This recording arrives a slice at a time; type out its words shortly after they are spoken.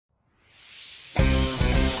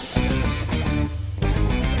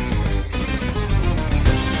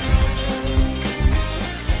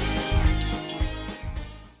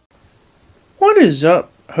is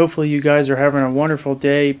up? Hopefully you guys are having a wonderful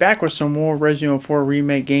day. Back with some more Resident Evil 4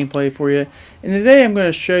 Remake gameplay for you. And today I'm going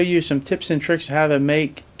to show you some tips and tricks how to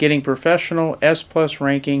make getting professional S+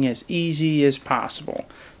 ranking as easy as possible.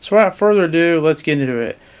 So without further ado, let's get into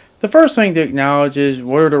it. The first thing to acknowledge is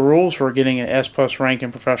what are the rules for getting an S+ rank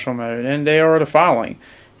in professional mode, and they are the following.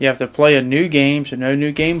 You have to play a new game, so no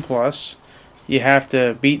new game plus. You have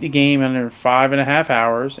to beat the game under 5.5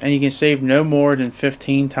 hours, and you can save no more than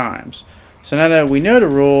 15 times. So now that we know the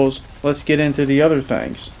rules, let's get into the other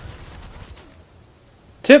things.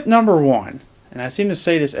 Tip number 1, and I seem to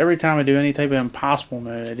say this every time I do any type of impossible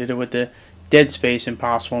mode. I did it with the Dead Space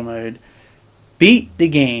impossible mode. Beat the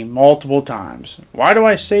game multiple times. Why do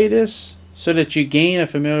I say this? So that you gain a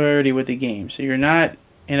familiarity with the game. So you're not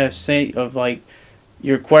in a state of like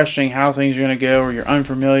you're questioning how things are going to go, or you're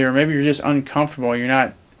unfamiliar, or maybe you're just uncomfortable. You're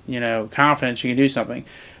not, confident you can do something.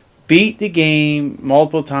 Beat the game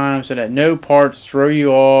multiple times so that no parts throw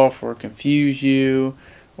you off or confuse you,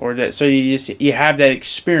 or that so you have that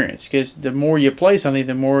experience. Because the more you play something,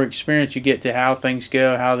 the more experience you get to how things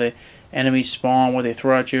go, how the enemies spawn, what they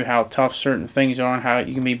throw at you, how tough certain things are, and how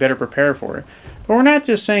you can be better prepared for it. But we're not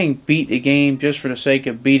just saying beat the game just for the sake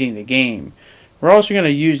of beating the game. We're also going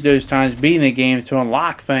to use those times beating the game to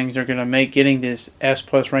unlock things that are going to make getting this S+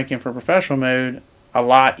 ranking for professional mode a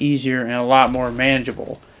lot easier and a lot more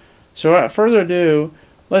manageable. So without further ado,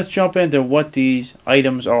 let's jump into what these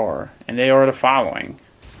items are, and they are the following.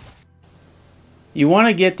 You want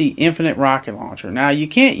to get the infinite rocket launcher. Now you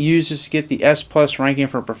can't use this to get the S+ ranking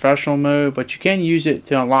for professional mode, but you can use it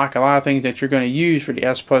to unlock a lot of things that you're going to use for the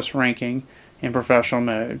S+ ranking in professional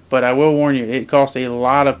mode. But I will warn you, it costs a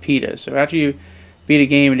lot of PETA. So after you beat a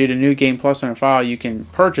game and do the new game plus on a file, you can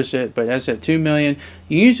purchase it, but that's at $2 million.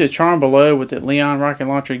 You can use the charm below with the Leon rocket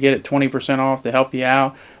launcher to get it 20% off to help you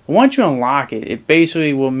out. But once you unlock it, it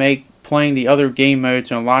basically will make playing the other game modes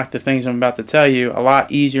to unlock the things I'm about to tell you a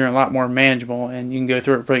lot easier and a lot more manageable, and you can go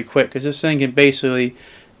through it pretty quick because this thing can basically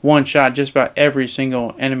one-shot just about every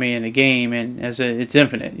single enemy in the game, and it's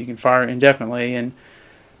infinite. You can fire it indefinitely, and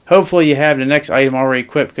hopefully you have the next item already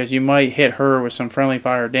equipped because you might hit her with some friendly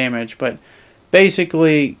fire damage. But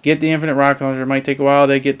basically, get the infinite rocket launcher. It might take a while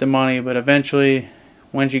to get the money, but eventually,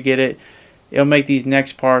 once you get it, it'll make these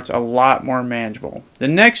next parts a lot more manageable. The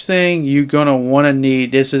next thing you're going to want to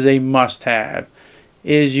need, this is a must-have,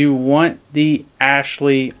 is you want the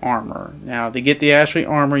Ashley armor. Now, to get the Ashley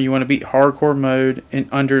armor, you want to beat hardcore mode in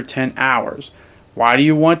under 10 hours. Why do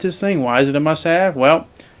you want this thing? Why is it a must-have? Well,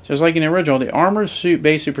 just like in the original, the armor suit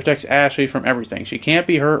basically protects Ashley from everything. She can't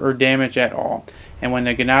be hurt or damaged at all. And when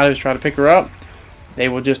the Ganados try to pick her up, they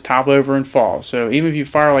will just topple over and fall. So even if you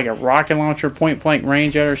fire like a rocket launcher point-blank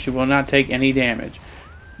range at her, she will not take any damage.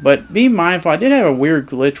 But be mindful, I did have a weird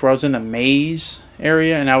glitch where I was in the maze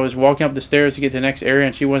area, and I was walking up the stairs to get to the next area,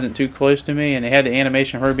 and she wasn't too close to me, and they had the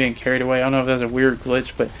animation of her being carried away. I don't know if that was a weird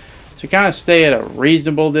glitch, but so kind of stay at a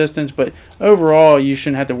reasonable distance. But overall, you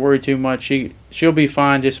shouldn't have to worry too much. She'll be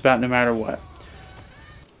fine just about no matter what.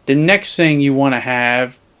 The next thing you want to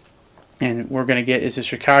have, and we're going to get, is the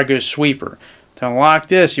Chicago Sweeper. To unlock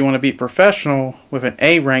this, you want to be professional with an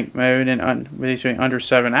A rank mode in basically under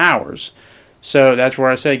 7 hours. So that's where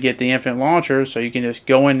I say get the infinite launcher, so you can just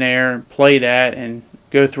go in there and play that and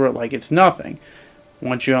go through it like it's nothing.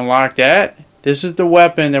 Once you unlock that, this is the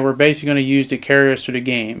weapon that we're basically going to use to carry us through the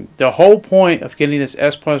game. The whole point of getting this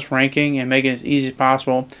S+ ranking and making it as easy as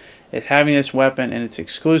possible is having this weapon and its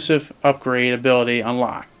exclusive upgrade ability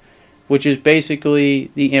unlocked, which is basically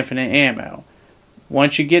the infinite ammo.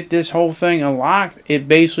 Once you get this whole thing unlocked, it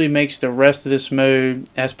basically makes the rest of this mode,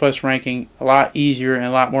 S+ ranking, a lot easier and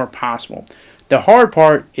a lot more possible. The hard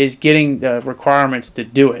part is getting the requirements to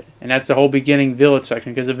do it, and that's the whole beginning village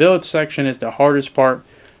section, because the village section is the hardest part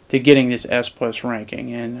to getting this S+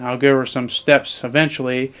 ranking, and I'll go over some steps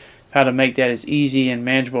eventually how to make that as easy and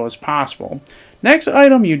manageable as possible. Next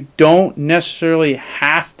item you don't necessarily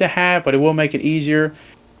have to have, but it will make it easier,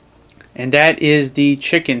 and that is the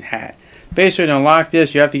chicken hat. Basically, to unlock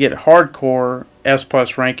this, you have to get hardcore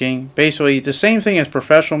S+ ranking. Basically, the same thing as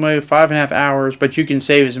professional mode, 5.5 hours, but you can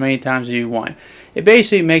save as many times as you want. It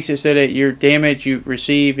basically makes it so that your damage you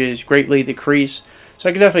receive is greatly decreased. So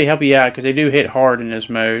I can definitely help you out because they do hit hard in this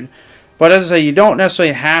mode. But as I say, you don't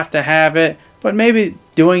necessarily have to have it, but maybe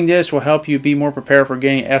doing this will help you be more prepared for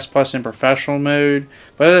getting S+ in professional mode.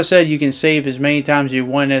 But as I said, you can save as many times as you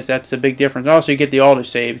want. That's the big difference. Also, you get the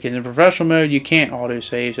autosave, because in professional mode, you can't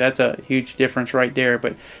autosave. So that's a huge difference right there.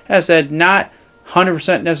 But as I said, not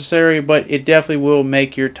 100% necessary, but it definitely will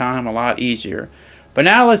make your time a lot easier. But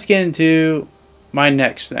now let's get into my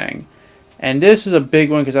next thing. And this is a big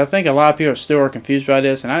one because I think a lot of people still are confused by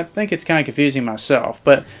this, and I think it's kind of confusing myself.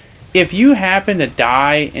 But if you happen to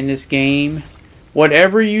die in this game,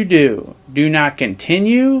 whatever you do, do not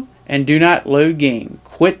continue and do not load game.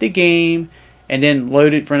 Quit the game and then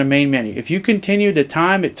load it from the main menu. If you continue, the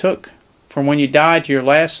time it took from when you died to your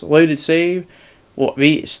last loaded save will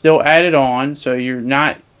be still added on, so you're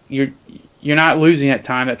not losing that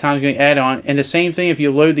time. That time's going to add on. And the same thing if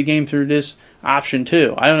you load the game through this option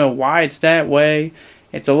too. I don't know why it's that way.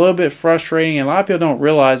 It's a little bit frustrating, and a lot of people don't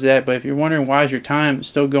realize that, but if you're wondering why is your time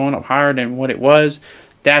still going up higher than what it was,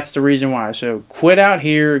 that's the reason why. So quit out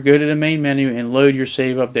here, go to the main menu, and load your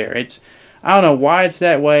save up there. I don't know why it's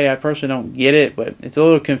that way. I personally don't get it, but it's a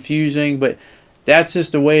little confusing, but that's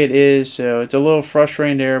just the way it is. So it's a little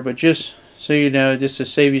frustrating there, but just so you know, just to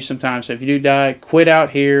save you some time. So if you do die, quit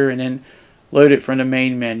out here and then load it from the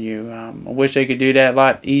main menu. I wish they could do that a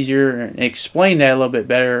lot easier and explain that a little bit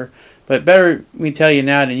better. But better me tell you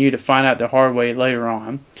now than you to find out the hard way later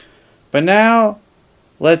on. But now,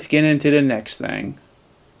 let's get into the next thing.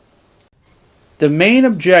 The main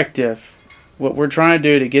objective, what we're trying to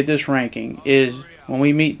do to get this ranking, is when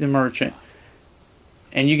we meet the merchant.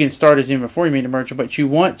 And you can start as even before you meet the merchant, but you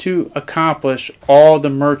want to accomplish all the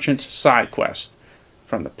merchant's side quests.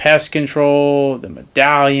 From the pest control, the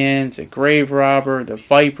medallions, the grave robber, the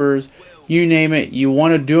vipers, you name it. You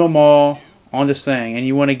want to do them all on this thing, and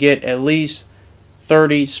you want to get at least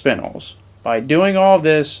 30 spinels. By doing all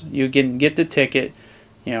this, you can get the ticket.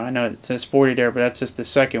 You know, I know it says 40 there, but that's just the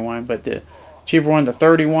second one. But the cheaper one, the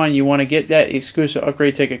 31, you want to get that exclusive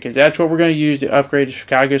upgrade ticket because that's what we're going to use to upgrade the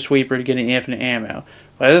Chicago Sweeper to get an infinite ammo.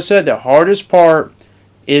 But as I said, the hardest part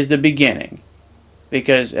is the beginning.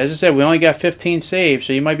 Because, as I said, we only got 15 saves,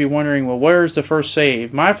 so you might be wondering, well, where's the first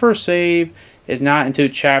save? My first save is not until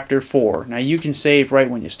Chapter 4. Now, you can save right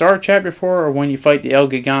when you start Chapter 4 or when you fight the El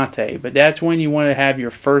Gigante, but that's when you want to have your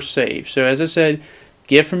first save. So, as I said,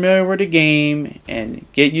 get familiar with the game and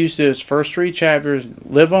get used to those first 3 chapters.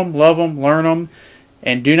 Live them, love them, learn them,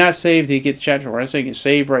 and do not save till you get to Chapter 4. I say you can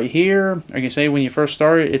save right here, or you can save when you first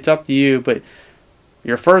start it. It's up to you, but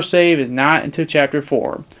your first save is not until Chapter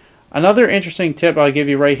 4. Another interesting tip I'll give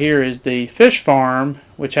you right here is the fish farm,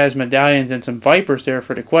 which has medallions and some vipers there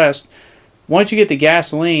for the quest. Once you get the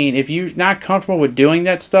gasoline, if you're not comfortable with doing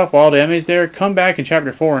that stuff, all the enemies there, come back in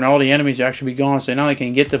Chapter 4 and all the enemies will actually be gone. So not only can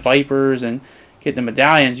you get the vipers and get the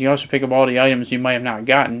medallions, you also pick up all the items you might have not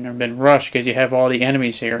gotten or been rushed because you have all the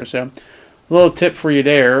enemies here. So a little tip for you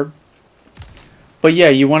there. But yeah,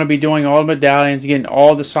 you want to be doing all the medallions, getting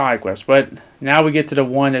all the side quests. But now we get to the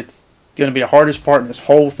one that's going to be the hardest part in this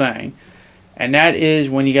whole thing, and that is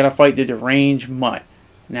when you got to fight the deranged mutt.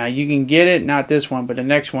 Now you can get it, not this one, but the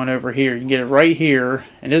next one over here. You can get it right here,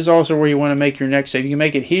 and this is also where you want to make your next save. You can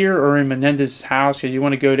make it here or in Menendez's house because you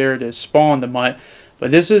want to go there to spawn the mutt.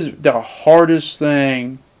 But this is the hardest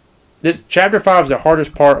thing. This Chapter 5 is the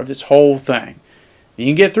hardest part of this whole thing. You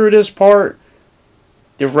can get through this part,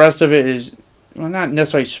 the rest of it is, well, not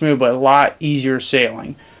necessarily smooth, but a lot easier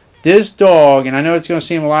sailing. This dog, and I know it's going to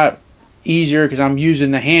seem a lot easier because I'm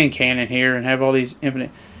using the hand cannon here and have all these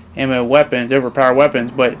infinite ammo weapons, overpowered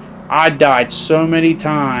weapons, but I died so many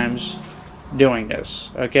times doing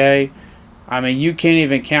this, okay? I mean, you can't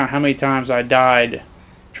even count how many times I died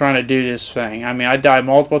trying to do this thing. I mean, I died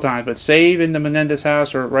multiple times, but save in the Menendez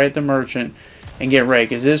house or right at the merchant and get ready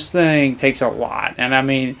because this thing takes a lot. And I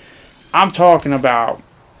mean, I'm talking about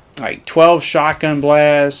like 12 shotgun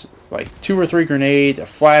blasts, like 2 or 3 grenades, a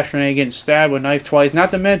flash grenade, getting stabbed with a knife twice. Not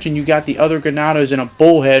to mention you got the other granados and a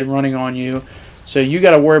bullhead running on you. So you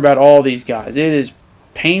got to worry about all these guys. It is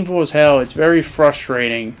painful as hell. It's very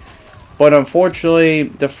frustrating. But unfortunately,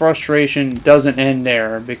 the frustration doesn't end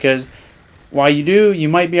there. Because while you do, you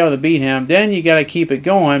might be able to beat him. Then you got to keep it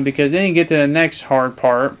going because then you get to the next hard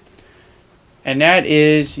part. And that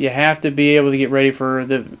is you have to be able to get ready for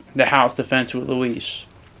the house defense with Luis.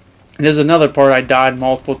 There's another part I died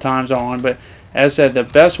multiple times on, but as I said, the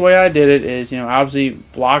best way I did it is, obviously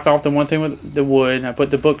block off the one thing with the wood, and I put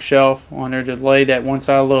the bookshelf on there to lay that one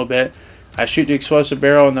side a little bit. I shoot the explosive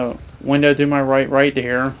barrel in the window to my right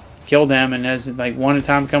there, kill them, and as like one at a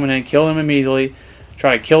time coming in, kill them immediately.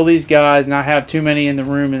 Try to kill these guys, not have too many in the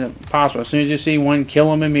room if possible. As soon as you see one, kill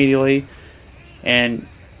them immediately, and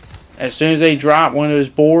as soon as they drop one of those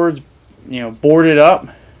boards, board it up.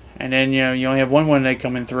 And then, you only have one they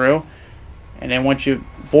coming through. And then once you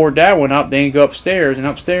board that one up, then you go upstairs. And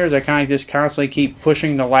upstairs, I kind of just constantly keep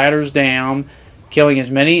pushing the ladders down, killing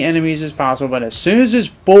as many enemies as possible. But as soon as this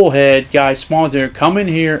bullhead guy spawns there, come in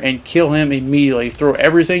here and kill him immediately. Throw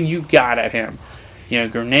everything you got at him.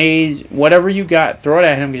 Grenades, whatever you got, throw it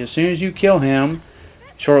at him. Because as soon as you kill him,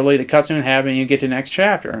 shortly the cutscene will happen and you get to the next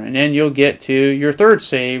chapter. And then you'll get to your third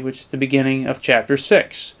save, which is the beginning of chapter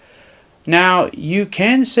 6. Now, you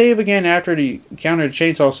can save again after the encounter the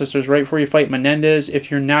Chainsaw Sisters right before you fight Menendez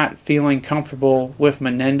if you're not feeling comfortable with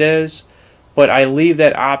Menendez. But I leave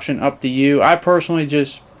that option up to you. I personally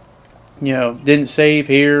just, didn't save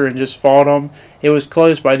here and just fought them. It was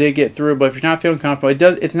close, but I did get through. But if you're not feeling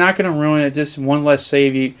comfortable, it's not going to ruin it. Just one less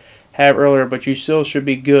save you have earlier, but you still should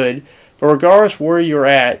be good. But regardless where you're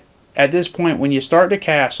at this point, when you start the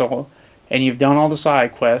castle and you've done all the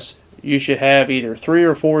side quests, you should have either 3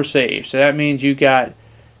 or 4 saves. So that means you got,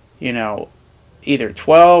 either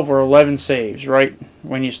 12 or 11 saves, right,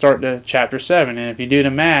 when you start the chapter 7. And if you do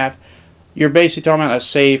the math, you're basically talking about a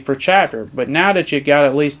save per chapter. But now that you got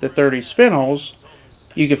at least the 30 spinels,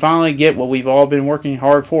 you can finally get what we've all been working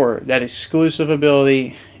hard for, that exclusive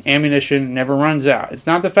ability. Ammunition never runs out. It's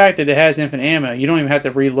not the fact that it has infinite ammo. You don't even have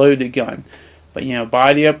to reload the gun. But,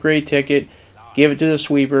 buy the upgrade ticket, give it to the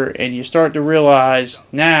sweeper, and you start to realize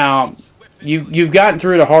now you've gotten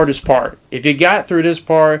through the hardest part. If you got through this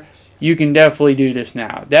part, you can definitely do this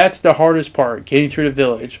now. That's the hardest part, getting through the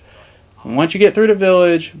village. And once you get through the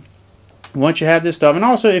village, once you have this stuff, and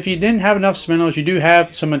also if you didn't have enough spindles, you do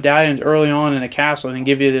have some medallions early on in the castle and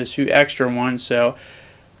give you those 2 extra ones. So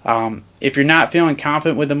if you're not feeling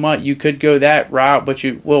confident with the mutt, you could go that route, but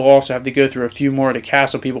you will also have to go through a few more of the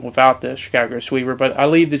castle people without the Chicago sweeper. But I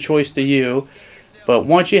leave the choice to you. But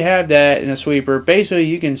once you have that in a sweeper, basically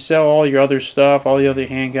you can sell all your other stuff, all the other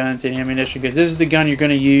handguns and ammunition, because this is the gun you're going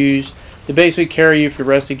to use to basically carry you for the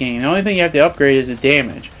rest of the game. The only thing you have to upgrade is the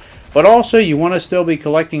damage. But also you want to still be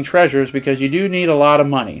collecting treasures because you do need a lot of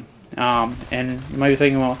money. And you might be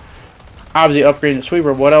thinking, well, obviously upgrading the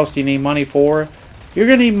sweeper, what else do you need money for? You're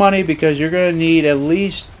going to need money because you're going to need at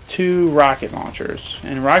least 2 rocket launchers.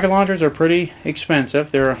 And rocket launchers are pretty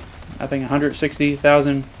expensive. They're, I think,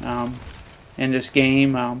 160,000 in this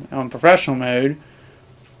game on professional mode.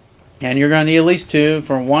 And you're going to need at least 2,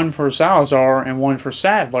 one for Salazar and 1 for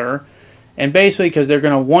Sadler. And basically because they're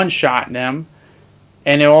going to one-shot them.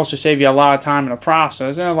 And they'll also save you a lot of time in the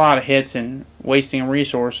process and a lot of hits and wasting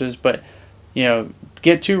resources. But,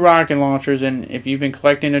 get 2 rocket launchers, and if you've been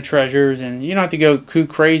collecting the treasures, and you don't have to go too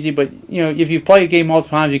crazy, but if you've played the game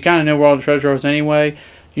multiple times, you kind of know where all the treasure is anyway.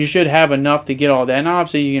 You should have enough to get all that, and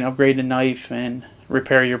obviously you can upgrade the knife and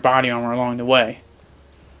repair your body armor along the way.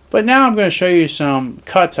 But now I'm going to show you some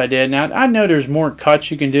cuts I did. Now I know there's more cuts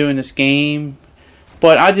you can do in this game,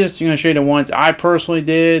 but I'm just going to show you the ones I personally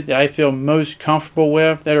did that I feel most comfortable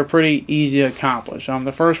with that are pretty easy to accomplish.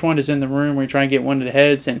 The first one is in the room where you try and get one of the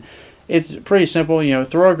heads, and it's pretty simple.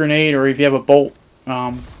 Throw a grenade, or if you have a bolt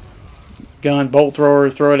gun, bolt thrower,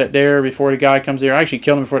 throw it at there before the guy comes there. I actually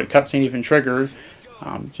killed him before the cutscene even triggered,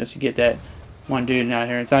 just to get that one dude out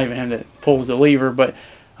here. It's not even him that pulls the lever, but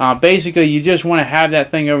basically you just want to have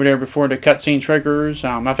that thing over there before the cutscene triggers.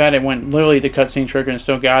 I've had it when literally the cutscene triggered and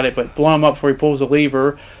still got it, but blow him up before he pulls the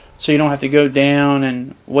lever, so you don't have to go down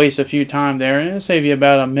and waste a few time there. And it'll save you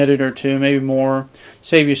about a minute or 2, maybe more.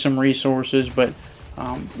 Save you some resources, but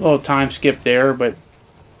a little time skip there. But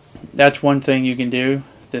that's one thing you can do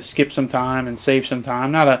to skip some time and save some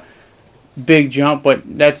time. Not a big jump,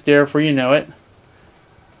 but that's there for you know it.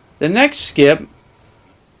 The next skip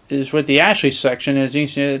is with the Ashley section. As you can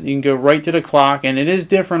see, you can go right to the clock, and it is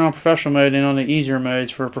different on professional mode than on the easier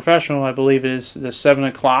modes. For professional, I believe it is the 7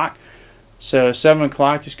 o'clock. So 7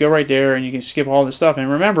 o'clock, just go right there and you can skip all this stuff. And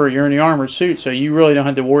remember, you're in the armored suit, so you really don't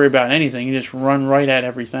have to worry about anything. You just run right at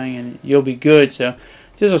everything and you'll be good. So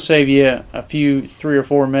this will save you a few 3 or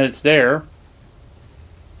 4 minutes there.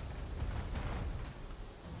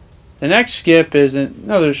 The next skip is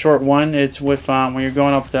another short one. It's with when you're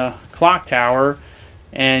going up the clock tower,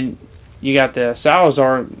 and you got the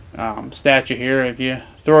Salazar statue here. If you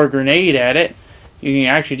throw a grenade at it, you can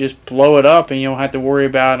actually just blow it up, and you don't have to worry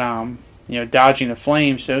about dodging the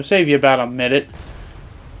flames. So it'll save you about a minute.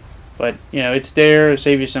 But it's there. It'll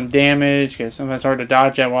save you some damage because sometimes it's hard to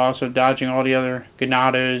dodge that while also dodging all the other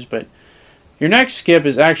Ganados. But your next skip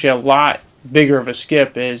is actually a lot bigger of a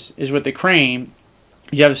skip. Is with the crane.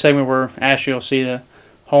 You have a segment where Ashley will see the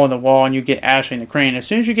hole in the wall, and you get Ashley in the crane. As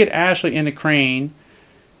soon as you get Ashley in the crane,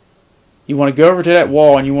 you want to go over to that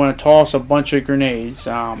wall and you want to toss a bunch of grenades.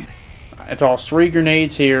 I toss 3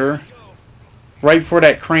 grenades here. Right before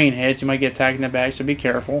that crane hits, you might get attacked in the back, so be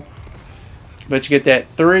careful. But you get that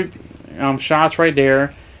 3 shots right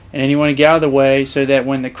there, and then you want to get out of the way so that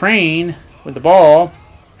when the crane with the ball,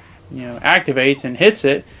 activates and hits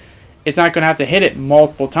it, it's not going to have to hit it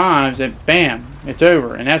multiple times, and bam, it's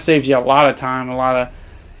over. And that saves you a lot of time, a lot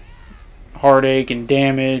of heartache and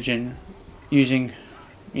damage, and using,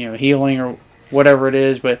 healing or whatever it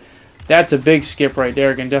is. But that's a big skip right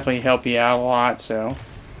there. It can definitely help you out a lot. So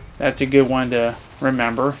that's a good one to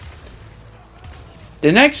remember.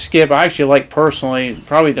 The next skip I actually like personally,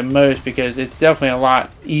 probably the most, because it's definitely a lot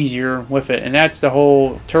easier with it, and that's the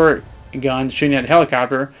whole turret gun shooting at the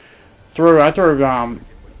helicopter. I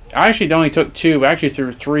actually only took 2, but I actually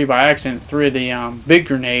threw 3 by accident. 3 of the big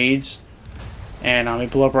grenades, and it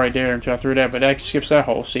blew up right there until I threw that. But that skips that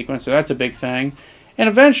whole sequence, so that's a big thing. And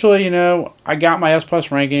eventually, I got my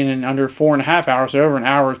S+ ranking in under 4.5 hours, so over an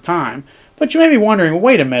hour's time. But you may be wondering, well,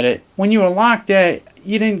 wait a minute, when you unlocked that,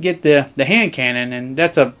 you didn't get the hand cannon, and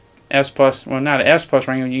that's a S+, well, not an S+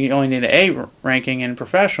 ranking, you only need an A ranking in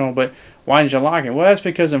professional, but why did you unlock it? Well, that's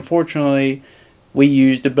because, unfortunately, we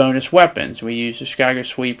used the bonus weapons. We used the Chicago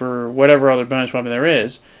Sweeper, or whatever other bonus weapon there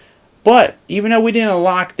is. But, even though we didn't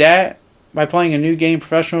unlock that by playing a new game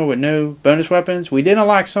professional with no bonus weapons, we did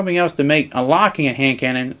unlock something else to make unlocking a hand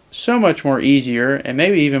cannon so much more easier, and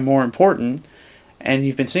maybe even more important, and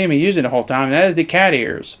you've been seeing me use it the whole time, and that is the cat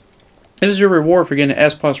ears. This is your reward for getting an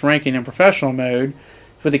S+ ranking in professional mode.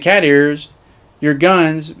 With the cat ears, your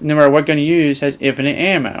guns, no matter what gun you use, has infinite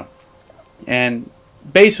ammo. And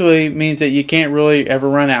basically means that you can't really ever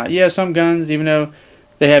run out. Yeah, some guns, even though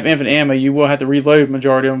they have infinite ammo, you will have to reload the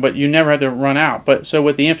majority of them, but you never have to run out. But so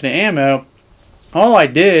with the infinite ammo, all I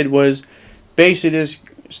did was basically just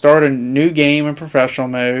start a new game in professional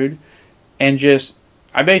mode, and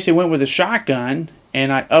I basically went with a shotgun,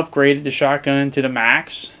 and I upgraded the shotgun to the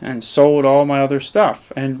max and sold all my other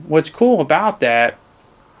stuff. And what's cool about that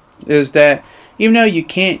is that even though you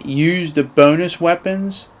can't use the bonus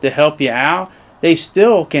weapons to help you out, they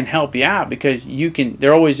still can help you out, because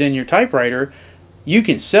they're always in your typewriter. You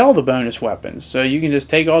can sell the bonus weapons. So you can just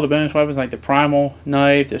take all the bonus weapons like the primal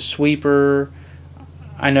knife, the sweeper.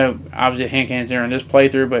 I know obviously hand cannons there in this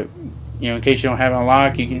playthrough, but in case you don't have it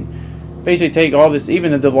unlocked, you can basically take all this,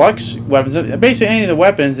 even the deluxe weapons, basically any of the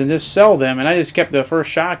weapons, and just sell them. And I just kept the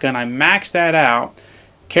first shotgun. I maxed that out,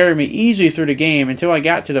 carried me easily through the game until I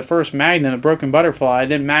got to the first Magnum, the Broken Butterfly. I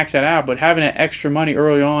didn't max that out, but having that extra money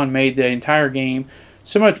early on made the entire game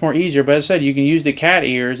so much more easier. But as I said, you can use the cat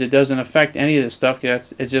ears. It doesn't affect any of this stuff,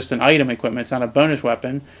 because it's just an item equipment. It's not a bonus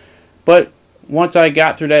weapon. But once I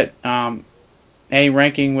got through that A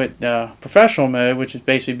ranking with professional mode, which is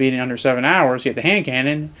basically beating under 7 hours, get the hand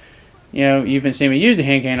cannon. You've been seeing me use the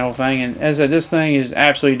hand cannon whole thing, and as I said, this thing is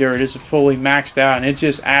absolutely dirty. This is fully maxed out, and it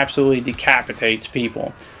just absolutely decapitates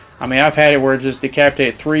people. I mean, I've had it where it just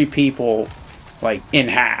decapitated 3 people, like, in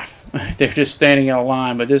half. They're just standing in a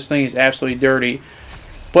line, but this thing is absolutely dirty.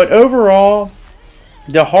 But overall,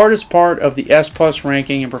 the hardest part of the S+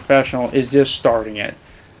 ranking in professional is just starting it.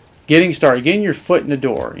 Getting started, getting your foot in the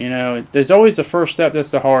door. There's always the first step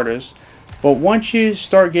that's the hardest. But once you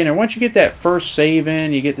start getting, once you get that first save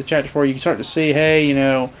in, you get to Chapter 4, you can start to see, hey,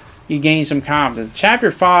 you gain some confidence. Chapter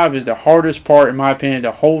 5 is the hardest part, in my opinion,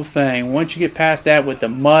 the whole thing. Once you get past that with the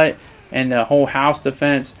mutt and the whole house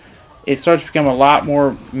defense, it starts to become a lot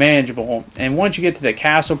more manageable. And once you get to the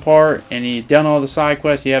castle part, and you've done all the side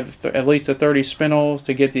quests, you have at least the 30 spindles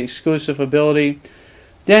to get the exclusive ability,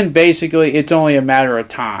 then basically it's only a matter of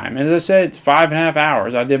time. And as I said, 5.5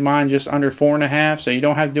 hours. I did mine just under 4.5, so you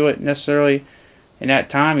don't have to do it necessarily in that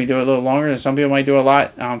time. You do it a little longer, and some people might do it a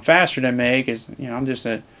lot faster than me, because I'm just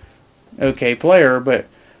an okay player. But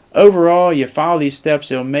overall, you follow these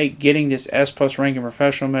steps, it'll make getting this S+ rank in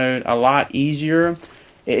professional mode a lot easier.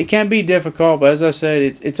 It can be difficult, but as I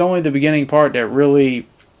said, it's only the beginning part that really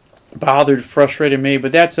frustrated me.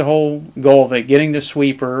 But that's the whole goal of it: getting the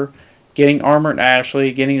sweeper, getting Armored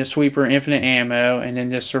Ashley, getting the sweeper infinite ammo, and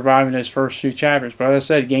then just surviving those first 2 chapters. But as I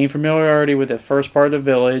said, gain familiarity with the first part of the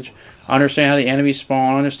village, understand how the enemies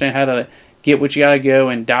spawn, understand how to get what you got to go,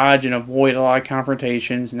 and dodge and avoid a lot of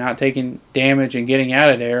confrontations, not taking damage and getting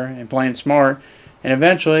out of there, and playing smart. And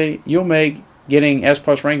eventually, you'll make getting S+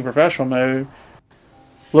 rank in professional mode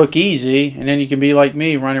look easy, and then you can be like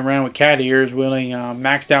me, running around with cat ears, wielding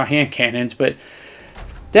maxed out hand cannons. But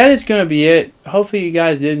that is going to be it. Hopefully you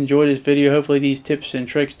guys did enjoy this video. Hopefully these tips and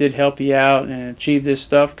tricks did help you out and achieve this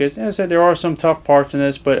stuff, because as I said, there are some tough parts in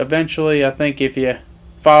this, but eventually I think if you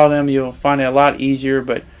follow them, you'll find it a lot easier.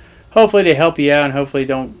 But hopefully they help you out, and hopefully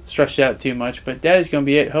don't stress you out too much. But that is going to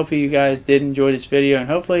be it. Hopefully you guys did enjoy this video, and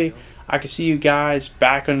hopefully I can see you guys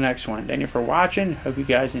back on the next one. Thank you for watching. Hope you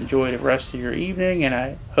guys enjoy the rest of your evening, and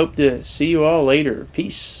I hope to see you all later.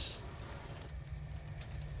 Peace.